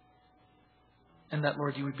 And that,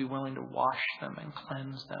 Lord, you would be willing to wash them and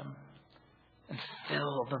cleanse them and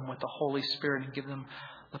fill them with the Holy Spirit and give them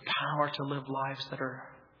the power to live lives that are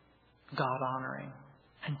God-honoring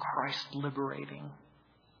and Christ-liberating.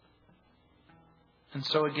 And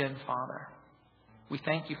so again, Father, we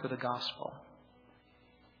thank you for the gospel.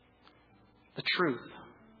 The truth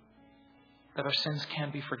that our sins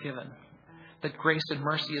can be forgiven. That grace and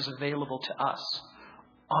mercy is available to us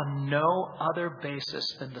on no other basis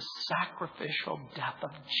than the sacrificial death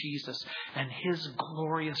of Jesus and His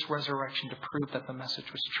glorious resurrection to prove that the message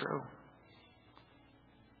was true.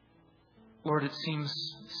 Lord, it seems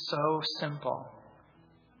so simple.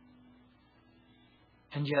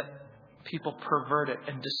 And yet people pervert it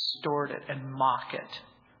and distort it and mock it.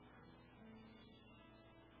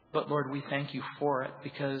 But Lord, we thank you for it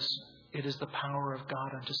because it is the power of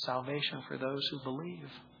God unto salvation for those who believe.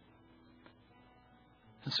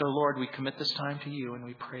 And so, Lord, we commit this time to you and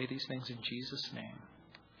we pray these things in Jesus' name.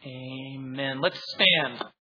 Amen. Let's stand.